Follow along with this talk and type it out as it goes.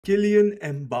Kylian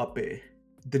Mbappe,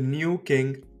 the new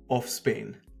king of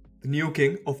Spain, the new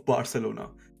king of Barcelona.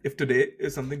 If today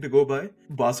is something to go by,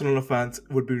 Barcelona fans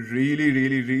would be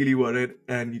really worried,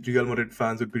 and Real Madrid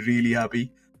fans would be really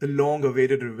happy. The long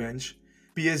awaited revenge,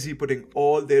 PSG putting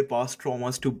all their past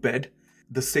traumas to bed,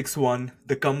 the 6-1,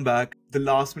 the comeback, the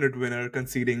last minute winner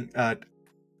conceding at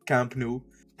Camp Nou.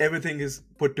 Everything is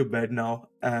put to bed now,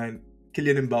 and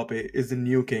Kylian Mbappe is the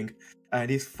new king, and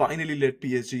he's finally led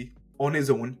PSG on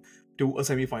his own to a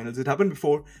semi-finals. It happened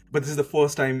before, but this is the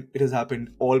first time it has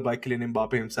happened all by Kylian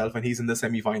Mbappe himself, and he's in the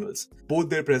semi-finals. Both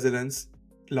their presidents,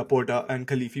 Laporta and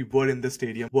Khalifi, were in the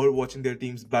stadium, were watching their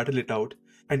teams battle it out.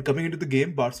 And coming into the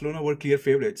game, Barcelona were clear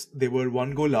favorites. They were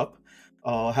one goal up,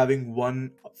 having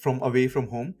won from away from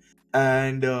home,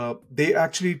 and they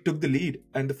actually took the lead.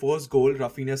 And the first goal,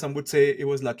 Rafinha, some would say it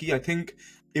was lucky. I think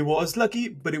it was lucky,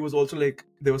 but it was also like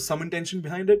there was some intention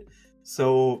behind it.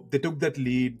 So they took that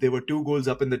lead. They were 2 goals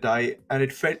up in the tie, and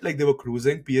it felt like they were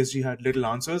cruising. PSG had little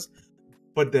answers,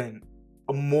 but then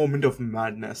a moment of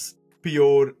madness,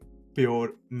 pure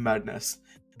madness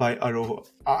by Arojo.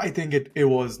 I think it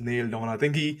was nailed on. I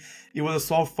think it was a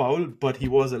soft foul, but he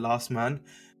was the last man,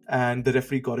 and the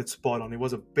referee got it spot on. It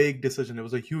was a big decision. It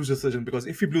was a huge decision, because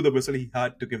if he blew the whistle, he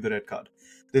had to give the red card.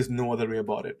 There's no other way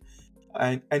about it,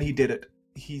 and he did it.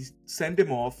 He sent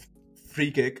him off,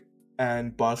 free kick,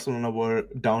 and Barcelona were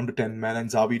down to 10 men, and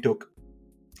Xavi took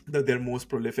their most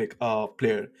prolific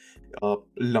player,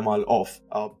 Lamal, off.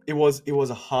 It was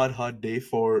a hard day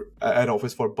at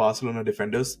office for Barcelona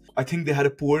defenders. I think they had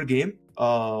a poor game.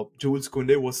 Jules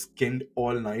Koundé was skinned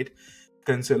all night.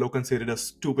 Cancelo conceded a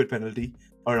stupid penalty.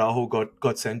 Araujo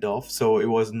got sent off, so it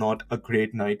was not a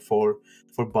great night for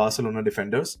Barcelona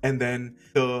defenders. And then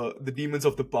the demons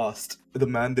of the past, the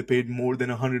man they paid more than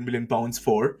 £100 million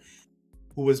for,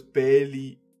 who was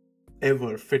barely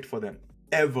ever fit for them.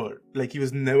 Ever. Like, he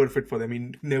was never fit for them.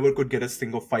 He never could get a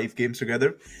string of 5 games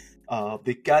together.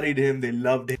 They carried him, they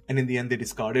loved him, and in the end they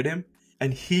discarded him.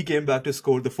 And he came back to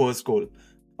score the first goal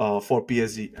for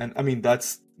PSG. And I mean,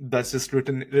 that's just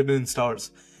written in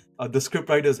stars. The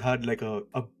scriptwriters had like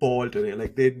a ball today.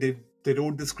 Like, they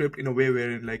wrote the script in a way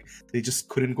where like they just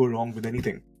couldn't go wrong with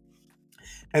anything.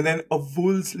 And then a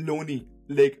Wolves loanee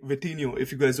like Vitinho,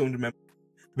 if you guys don't remember,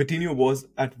 Vitinho was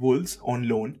at Wolves on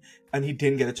loan, and he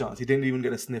didn't get a chance. He didn't even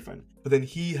get a sniff in. But then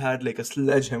he had like a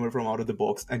sledgehammer from out of the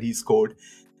box, and he scored.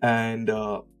 And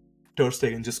Ter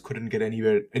Stegen just couldn't get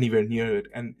anywhere near it.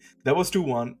 And that was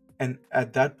 2-1. And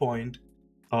at that point,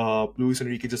 Luis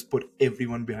Enrique just put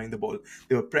everyone behind the ball.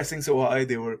 They were pressing so high.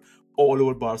 They were all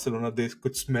over Barcelona. They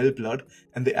could smell blood,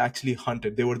 and they actually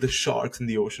hunted. They were the sharks in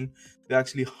the ocean. They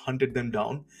actually hunted them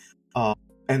down.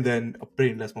 And then a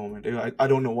brainless moment. I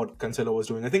don't know what Cancelo was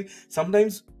doing. I think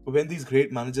sometimes when these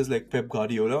great managers like Pep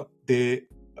Guardiola, they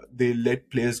let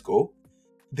players go,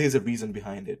 there's a reason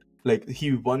behind it. Like,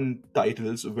 he won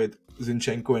titles with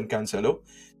Zinchenko and Cancelo,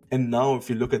 and now if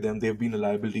you look at them, they've been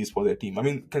liabilities for their team. I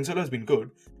mean, Cancelo has been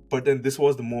good, but then this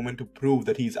was the moment to prove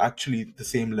that he's actually the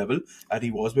same level that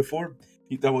he was before.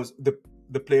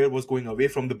 The player was going away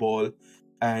from the ball,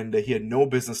 and he had no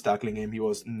business tackling him. He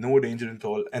was no danger at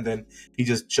all. And then he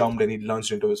just jumped and he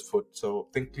lunged into his foot. So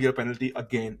I think clear penalty,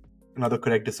 again, another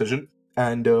correct decision.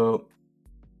 And the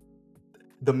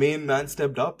main man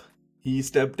stepped up. He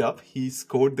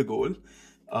scored the goal.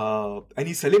 And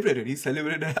he celebrated. He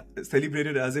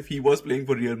celebrated as if he was playing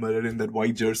for Real Madrid in that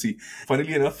white jersey.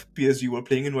 Funnily enough, PSG were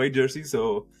playing in white jersey.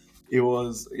 So it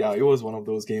was one of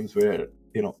those games where,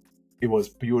 it was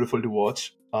beautiful to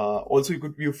watch. Also,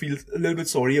 you feel a little bit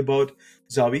sorry about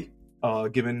Xavi,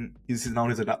 given he's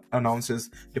now announced his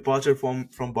departure from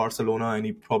Barcelona, and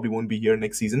he probably won't be here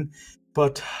next season.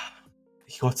 But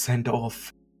he got sent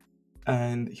off,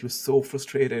 and he was so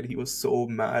frustrated. He was so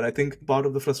mad. I think part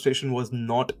of the frustration was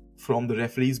not from the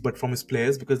referees, but from his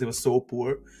players, because they were so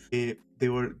poor. They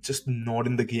were just not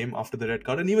in the game after the red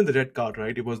card, and even the red card,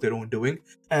 right? It was their own doing,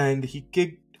 and he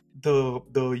kicked the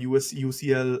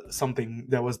UCL something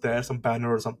that was there, some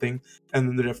banner or something, and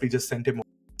then the referee just sent him off.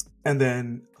 And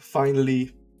then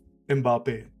finally,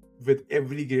 Mbappe, with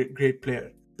every great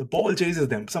player, the ball chases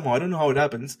them somehow. I don't know how it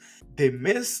happens. They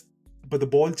miss, but the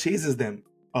ball chases them.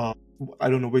 I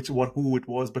don't know who it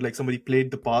was, but like somebody played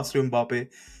the pass to Mbappe.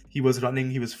 He was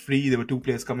running, he was free. There were 2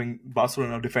 players coming,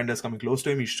 Barcelona defenders coming close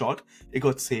to him. He shot, it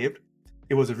got saved.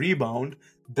 It was a rebound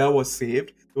that was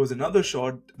saved. There was another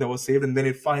shot that was saved, and then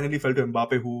it finally fell to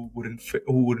Mbappe, who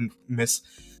wouldn't miss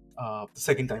the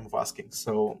second time of asking.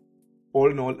 So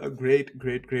all in all, a great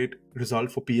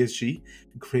result for PSG.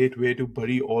 Great way to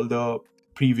bury all the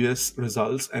previous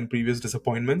results and previous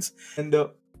disappointments. And I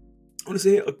want to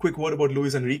say a quick word about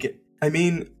Luis Enrique. I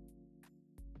mean,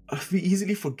 we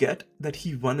easily forget that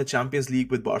he won a Champions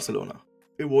League with Barcelona.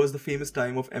 It was the famous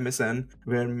time of MSN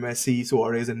where Messi,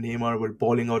 Suarez, and Neymar were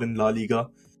balling out in La Liga,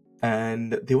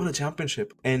 and they won a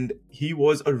championship. And he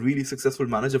was a really successful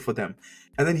manager for them.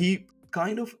 And then he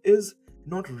kind of is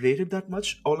not rated that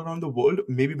much all around the world,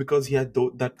 maybe because he had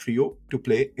that trio to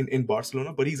play in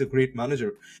Barcelona, but he's a great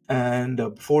manager. And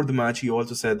before the match, he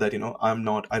also said that,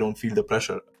 I don't feel the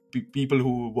pressure. People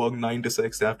who work 9 to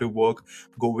 6, they have to work,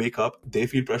 go wake up, they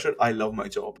feel pressure. I love my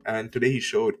job. And today he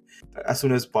showed. As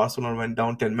soon as Barcelona went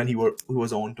down 10 men, he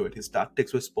was on to it. His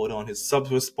tactics were spot on, his subs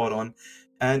were spot on,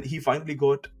 and he finally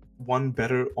got one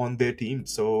better on their team.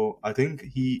 So I think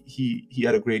he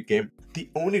had a great game. The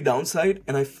only downside,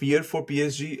 and I fear for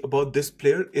PSG about this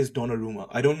player, is Donnarumma.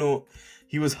 I don't know.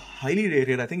 He was highly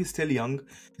rated. I think he's still young.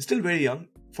 He's still very young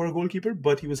for a goalkeeper,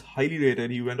 but he was highly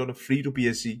rated. He went on a free to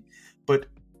PSG. But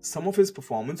some of his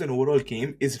performance and overall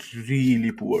game is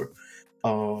really poor.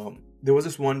 There was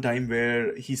this one time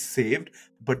where he saved,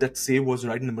 but that save was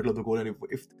right in the middle of the goal, and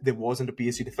if there wasn't a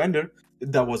PSG defender,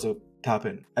 that was a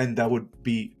tap-in, and that would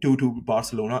be 2-2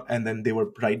 Barcelona, and then they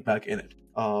were right back in it.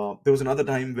 There was another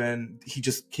time when he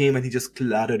just came and he just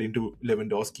clattered into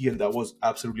Lewandowski, and that was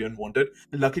absolutely unwanted.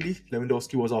 Luckily,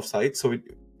 Lewandowski was offside, so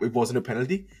it wasn't a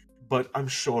penalty. But I'm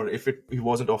sure if he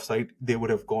wasn't offside, they would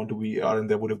have gone to VAR and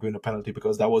there would have been a penalty,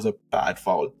 because that was a bad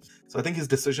foul. So I think his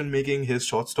decision-making, his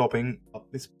shot-stopping,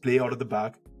 his play out of the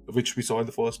back, which we saw in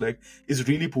the first leg, is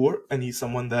really poor. And he's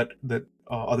someone that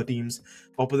other teams,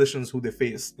 oppositions who they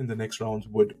face in the next rounds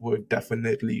would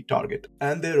definitely target.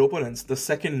 And their opponents, the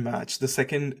second match, the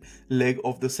second leg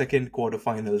of the second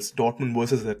quarterfinals, Dortmund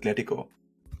versus Atletico.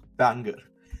 Banger.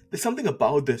 There's something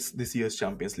about this year's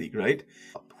Champions League, right?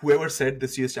 Whoever said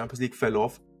this year's Champions League fell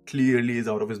off clearly is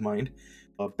out of his mind.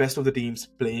 Best of the teams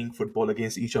playing football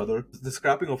against each other. The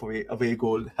scrapping of away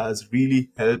goal has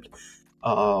really helped,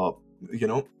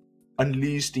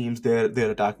 unleash teams their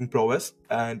attacking prowess,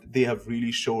 and they have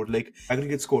really showed. Like,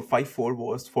 aggregate score 5-4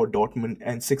 was for Dortmund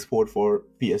and 6-4 for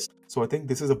PSG. So I think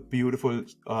this is a beautiful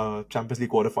Champions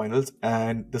League quarterfinals,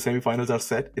 and the semifinals are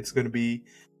set. It's going to be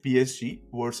PSG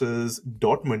versus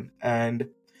Dortmund, and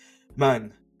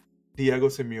man, Diego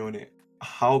Simeone,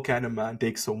 how can a man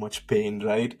take so much pain,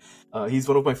 right? He's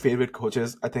one of my favorite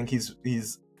coaches. I think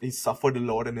he's suffered a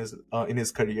lot in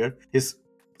his career. His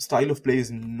style of play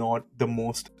is not the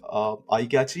most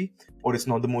eye-catchy, or it's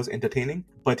not the most entertaining,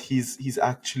 but he's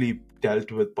actually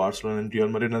dealt with Barcelona and Real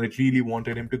Madrid, and I really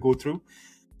wanted him to go through.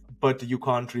 But you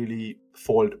can't really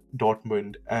fault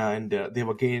Dortmund, and they've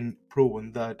again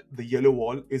proven that the yellow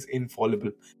wall is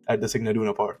infallible at the Signal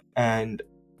Iduna Park. And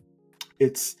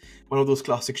it's one of those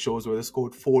classic shows where they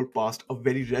scored 4 past a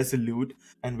very resolute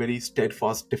and very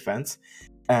steadfast defense.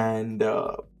 And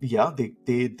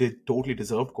they totally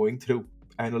deserved going through.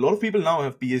 And a lot of people now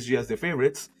have PSG as their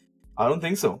favorites. I don't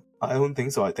think so.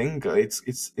 I think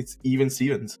it's even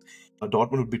Stevens.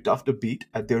 Dortmund would be tough to beat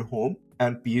at their home,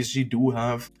 and PSG do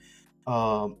have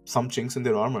some chinks in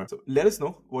their armor. So let us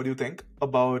know what you think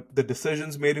about the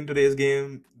decisions made in today's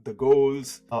game, the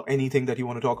goals, anything that you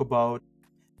want to talk about.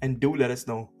 And do let us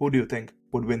know, who do you think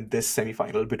would win this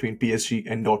semi-final between PSG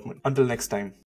and Dortmund. Until next time.